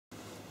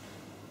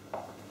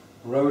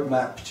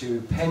Roadmap to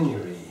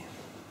Penury.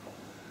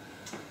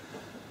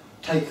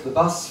 Take the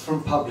bus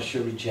from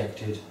publisher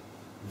rejected,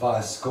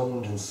 via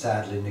scorned and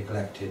sadly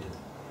neglected.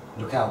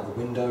 Look out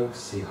the window,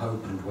 see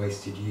hope and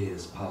wasted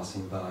years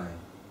passing by.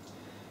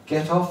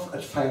 Get off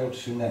at failed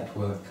to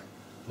network,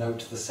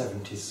 note the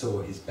 70s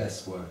saw his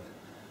best work.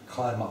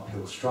 Climb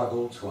uphill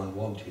struggle to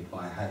unwanted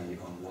by hay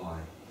on Y.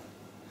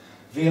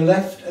 Veer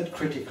left at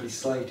critically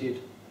slated,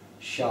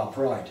 sharp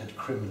right at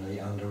criminally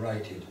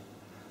underrated.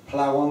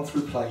 Plough on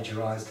through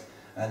plagiarised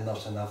and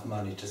not enough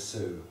money to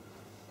sue.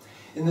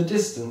 In the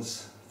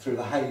distance, through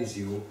the haze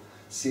you'll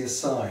see a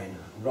sign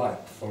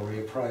ripe for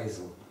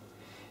reappraisal.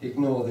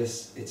 Ignore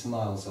this, it's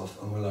miles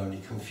off and will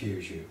only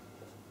confuse you.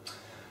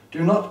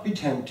 Do not be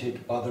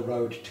tempted by the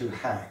road to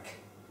hack.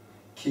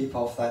 Keep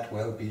off that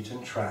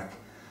well-beaten track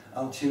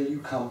until you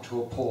come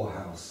to a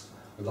poorhouse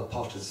with a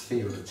potter's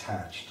field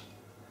attached.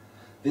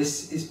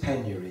 This is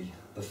penury,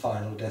 the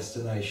final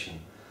destination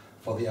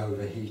for the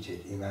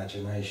overheated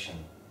imagination.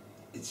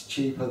 It's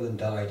cheaper than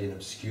died in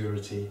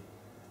obscurity,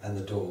 and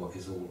the door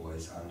is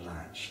always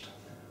unlatched.